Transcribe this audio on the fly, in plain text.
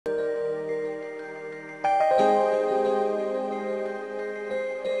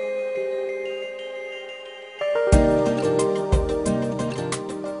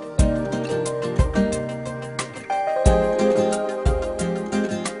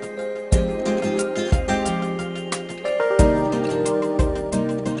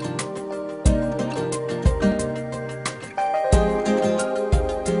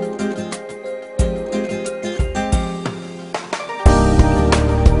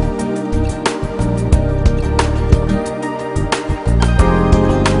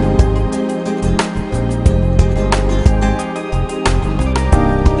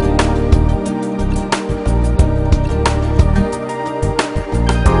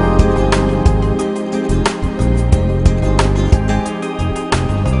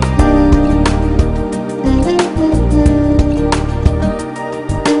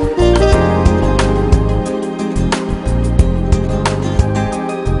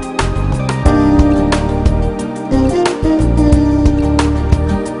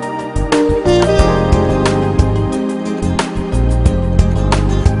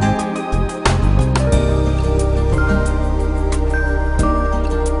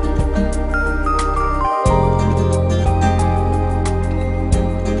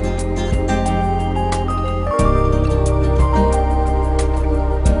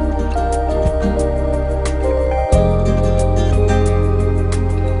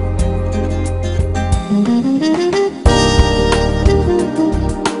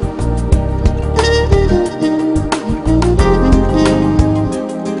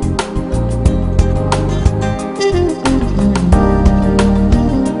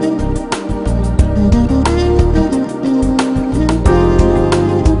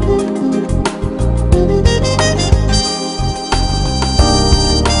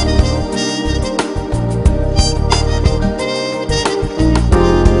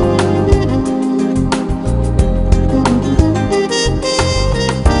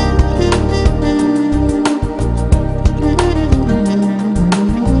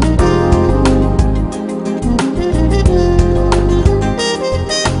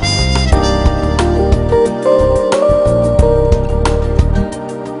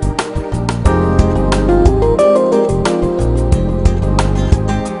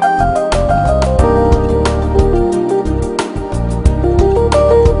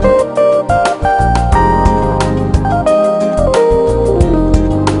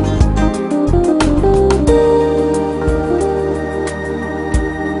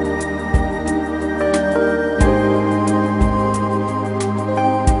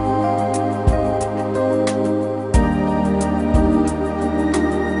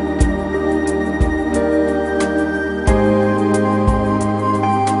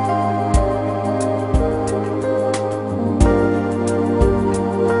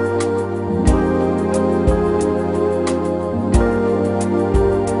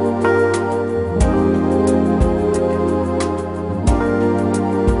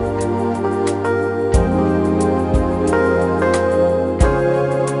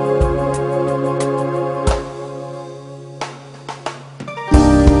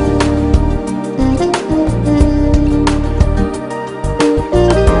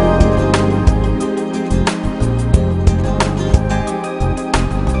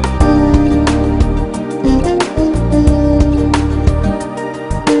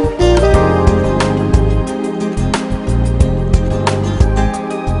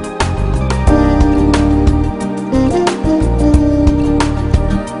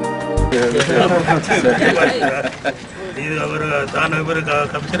இது அவர் தான் இவர்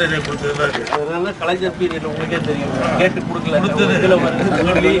கமிஷனரை கொடுத்ததுதான் அதனால கலைஞர் பீரியட் உங்களுக்கே தெரியும் கேட்டு கொடுக்கல கொடுத்தது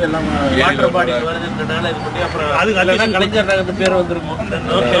வாட்டர் பாடி வருதுன்றனால இது பண்ணி அப்புறம் அது கலைஞர் நகர் பேர் வந்திருக்கும்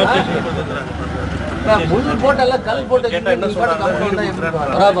முள்ளு போட்டெல்லாம் கல் போட்டு கேட்டால் என்ன சொல்றாங்க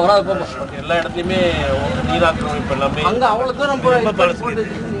எல்லா இடத்துலையுமே நீராக்கிரமிப்பு எல்லாமே அங்கே அவ்வளோ தூரம் ரொம்ப பழசு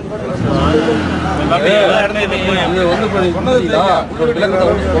எல்லாமே எல்லா இடத்துலையுமே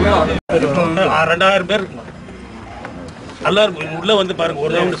 2000 பேர் எல்லாரும் உள்ள வந்து பாருங்க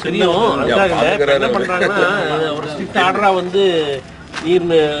ஒரு ரவுண்ட் தெரியும் என்ன பண்றாங்கன்னா ஒரு ஸ்ட்ரிக்ட் ஆர்டரா வந்து நீர்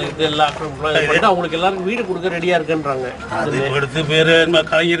இதெல்லாம் அவங்களுக்கு எல்லாருக்கும் வீடு கொடுக்க ரெடியா இருக்குன்றாங்க அடுத்த பேரு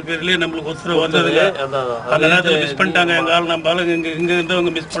கலைஞர் பேர்லயே நம்மளுக்கு உத்தரவு வந்ததுங்க அந்த நேரத்தில் மிஸ் பண்ணிட்டாங்க எங்க ஆள் நம்ம ஆளுங்க இங்க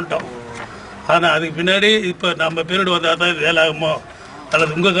இருந்தவங்க மிஸ் பண்ணிட்டோம் ஆனா அதுக்கு பின்னாடி இப்ப நம்ம பீரியட் வந்தா தான் இது வேலை ஆகுமோ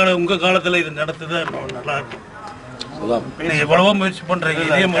அல்லது உங்க காலத்துல இது நடத்துதான் நல்லா இருக்கும் எவ்வளவோ முயற்சி பண்றீங்க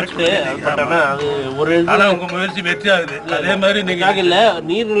இதே முயற்சி ஒரு உங்க முயற்சி வெற்றி ஆகுது அதே மாதிரி நீங்க இல்ல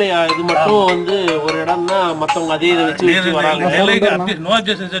நீர்நிலை இது மட்டும் வந்து ஒரு இடம்னா மத்தவங்க அதே இதை வச்சு வராங்க நோ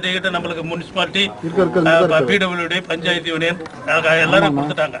அப்ஜெக்ஷன் சர்டிஃபிகேட் நம்மளுக்கு முனிசிபாலிட்டி பிடபிள்யூடி பஞ்சாயத்து யூனியன் எல்லாரும்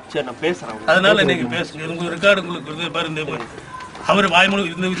கொடுத்துட்டாங்க சரி நான் பேசுறேன் அதனால நீங்க பேசுங்க உங்க ரெக்கார்டு உங்களுக்கு பாருங்க அவர்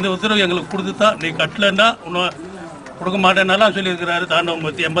வாய்மொழி இந்த உத்தரவு எங்களுக்கு கொடுத்துதான் நீ கட்டலன்னா இன்னும் கொடுக்க மாட்டேன்னாலும் சொல்லியிருக்கிறாரு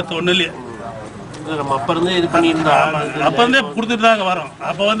தாண்டவம் 81 நம்ம அப்ப இருந்தே இது பண்ணிட்டு அப்ப இருந்தே கொடுத்துட்டு தாங்க வரோம்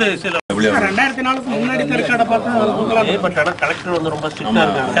அப்ப வந்து சில 2004 முன்னாடி ரெக்கார்டை பார்த்தா பட் ஆனா கலெக்டர் வந்து ரொம்ப ஸ்ட்ரிக்ட்டா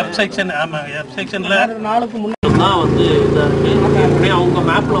இருக்காங்க எஃப் செக்ஷன் ஆமா எஃப் செக்ஷன்ல 4 முன்னாடி தான் வந்து இதா இருக்கு அப்படியே அவங்க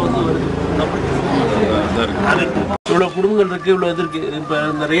மேப்ல வந்து வருது இவ்வளவு குடும்பங்கள் இருக்கு இவ்வளவு இது இருக்கு இப்ப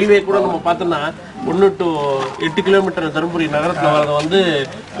இந்த ரயில்வே கூட நம்ம பார்த்தோம்னா 1 to 8 கிலோமீட்டர் தர்மபுரி நகரத்துல வரது வந்து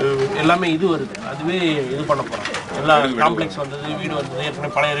எல்லாமே இது வருது அதுவே இது பண்ண போறோம் எல்லா காம்ப்ளெக்ஸ் வந்தது வீடு வந்தது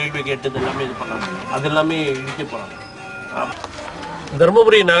ஏற்கனவே பழைய ரயில்வே கேட்டு எல்லாமே இது பண்ணாங்க அது எல்லாமே இடிக்க போறாங்க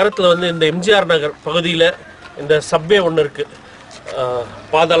தர்மபுரி நகரத்துல வந்து இந்த எம்ஜிஆர் நகர் பகுதியில இந்த சப்வே ஒன்று இருக்கு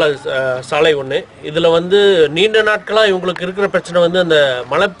பாதாள சாலை ஒன்று இதில் வந்து நீண்ட நாட்களாக இவங்களுக்கு இருக்கிற பிரச்சனை வந்து அந்த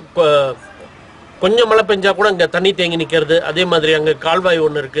மழை கொஞ்சம் மழை பெஞ்சா கூட இங்கே தண்ணி தேங்கி நிற்கிறது அதே மாதிரி அங்கே கால்வாய்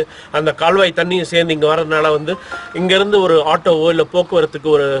ஒன்று இருக்குது அந்த கால்வாய் தண்ணியும் சேர்ந்து இங்கே வரதுனால வந்து இங்கேருந்து ஒரு ஆட்டோவோ இல்லை போக்குவரத்துக்கு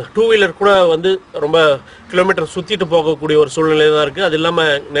ஒரு 2 வீலர் கூட வந்து ரொம்ப கிலோமீட்டர் சுற்றிட்டு போகக்கூடிய ஒரு சூழ்நிலை தான் இருக்குது அது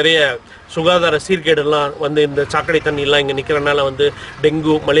இல்லாமல் நிறைய சுகாதார சீர்கேடெல்லாம் வந்து இந்த சாக்கடை தண்ணியெல்லாம் இங்கே நிற்கிறனால வந்து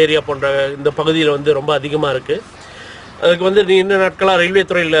டெங்கு மலேரியா போன்ற இந்த பகுதியில் வந்து ரொம்ப அதிகமாக இருக்குது அதுக்கு வந்து நீண்ட நாட்களாக ரயில்வே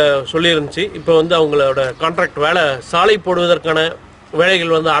துறையில் சொல்லியிருந்துச்சு இப்போ வந்து அவங்களோட கான்ட்ராக்ட் வேலை சாலை போடுவதற்கான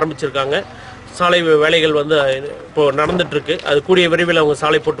வேலைகள் வந்து ஆரம்பிச்சிருக்காங்க சாலை வேலைகள் வந்து இப்போது நடந்துகிட்ருக்கு அது கூடிய விரைவில் அவங்க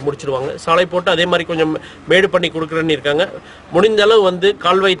சாலை போட்டு முடிச்சிடுவாங்க சாலை போட்டு அதே மாதிரி கொஞ்சம் மேடு பண்ணி கொடுக்குறேன்னு இருக்காங்க முடிஞ்ச அளவு வந்து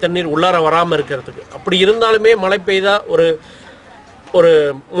கால்வாய் தண்ணீர் உள்ளார வராமல் இருக்கிறதுக்கு அப்படி இருந்தாலுமே மழை பெய்தா ஒரு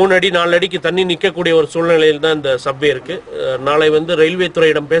 3 அடி 4 அடிக்கு தண்ணி நிற்கக்கூடிய ஒரு சூழ்நிலையில் தான் இந்த சப்வே இருக்குது நாளை வந்து ரயில்வே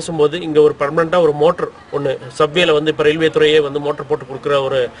துறையிடம் பேசும்போது இங்கே ஒரு பர்மனெண்ட்டாக ஒரு மோட்டர் ஒன்று சப்வேல வந்து இப்போ ரயில்வே துறையே வந்து மோட்டர் போட்டு கொடுக்குற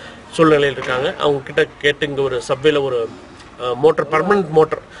ஒரு சூழ்நிலையில் இருக்காங்க அவங்க கிட்ட கேட்டு இங்கே ஒரு சப்வேல ஒரு மோட்டர் பர்மனன்ட்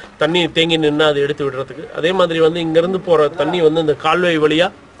மோட்டர் தண்ணி தேங்கி நின்று அதை எடுத்து விடுறதுக்கு அதே மாதிரி வந்து இங்கேருந்து போகிற தண்ணி வந்து இந்த கால்வாய்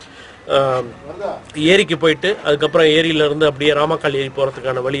வழியாக ஏரிக்கு போயிட்டு அதுக்கப்புறம் ஏரியிலேருந்து அப்படியே ராமக்கால் ஏரி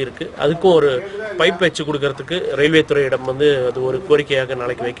போகிறதுக்கான வழி இருக்குது அதுக்கும் ஒரு பைப் வச்சு கொடுக்கறதுக்கு ரயில்வே துறையிடம் வந்து அது ஒரு கோரிக்கையாக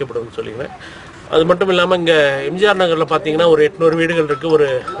நாளைக்கு வைக்கப்படும்னு சொல்லிக்கிறேன் அது மட்டும் இல்லாமல் இங்கே எம்ஜிஆர் நகரில் பார்த்தீங்கன்னா ஒரு 800 வீடுகள் இருக்குது ஒரு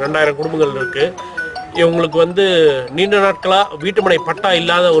 2000 குடும்பங்கள் இருக்குது இவங்களுக்கு வந்து நீண்ட நாட்களாக வீட்டுமனை பட்டா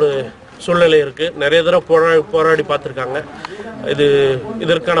இல்லாத ஒரு சூழ்நிலை இருக்குது நிறைய தடவை போராடி பார்த்துருக்காங்க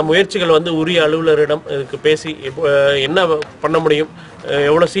இதற்கான முயற்சிகள் வந்து உரிய அலுவலரிடம் இதுக்கு பேசி என்ன பண்ண முடியும்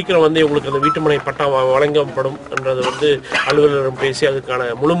எவ்வளோ சீக்கிரம் வந்து இவங்களுக்கு அந்த வீட்டுமனை பட்டா வழங்கப்படும் என்றது வந்து அலுவலரிடம் பேசி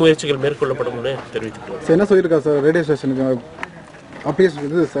அதுக்கான முழு முயற்சிகள் மேற்கொள்ளப்படும்னு தெரிவித்துக்கிறோம் என்ன சொல்லியிருக்கா சார் ரேடியோ ஸ்டேஷனுக்கு அப்பயே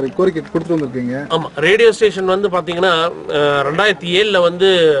சார் கோரிக்கை கொடுத்துட்டு வந்திருக்கீங்க ஆமாம் ரேடியோ ஸ்டேஷன் வந்து பார்த்தீங்கன்னா 2007 வந்து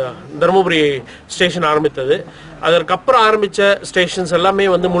தருமபுரி ஸ்டேஷன் ஆரம்பித்தது அதற்கப்புறம் ஆரம்பித்த ஸ்டேஷன்ஸ் எல்லாமே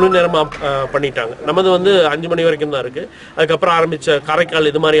வந்து முழு நேரமாக பண்ணிட்டாங்க நமது வந்து 5 மணி வரைக்கும் தான் இருக்குது அதுக்கப்புறம் ஆரம்பித்த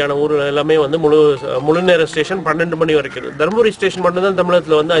காரைக்கால் இது மாதிரியான ஊர் எல்லாமே வந்து முழு நேர ஸ்டேஷன் 12 மணி வரைக்கும் தருமபுரி ஸ்டேஷன் மட்டும்தான்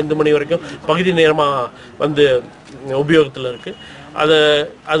தமிழகத்தில் வந்து 5 மணி வரைக்கும் பகுதி நேரமாக வந்து உபயோகத்தில் இருக்குது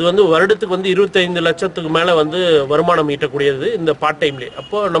அது வந்து வருடத்துக்கு வந்து 25 லட்சத்துக்கு மேலே வந்து வருமானம் ஈட்டக்கூடியது இந்த பார்ட் டைம்லேயே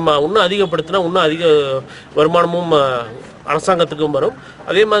அப்போது நம்ம இன்னும் அதிகப்படுத்தினா இன்னும் அதிக வருமானமும் அரசாங்கத்துக்கும் வரும்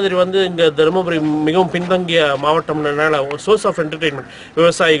அதே மாதிரி வந்து இங்கே தருமபுரி மிகவும் பின்தங்கிய மாவட்டம்னால ஒரு சோர்ஸ் ஆஃப் என்டர்டெயின்மெண்ட்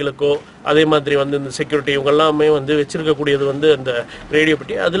விவசாயிகளுக்கோ அதே மாதிரி வந்து இந்த செக்யூரிட்டி இவங்க எல்லாமே வந்து வச்சிருக்கக்கூடியது வந்து அந்த ரேடியோ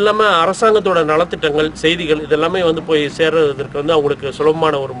பெட்டி அது இல்லாமல் அரசாங்கத்தோட நலத்திட்டங்கள் செய்திகள் இதெல்லாமே வந்து போய் சேர்றதுக்கு வந்து அவங்களுக்கு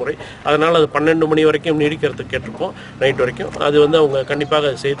சுலபமான ஒரு முறை அதனால் அது 12 மணி வரைக்கும் நீடிக்கிறதுக்கு கேட்டிருக்கோம் நைட் வரைக்கும் அது வந்து அவங்க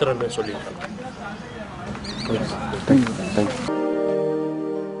கண்டிப்பாக செய்துறேன்னு சொல்லியிருக்காங்க.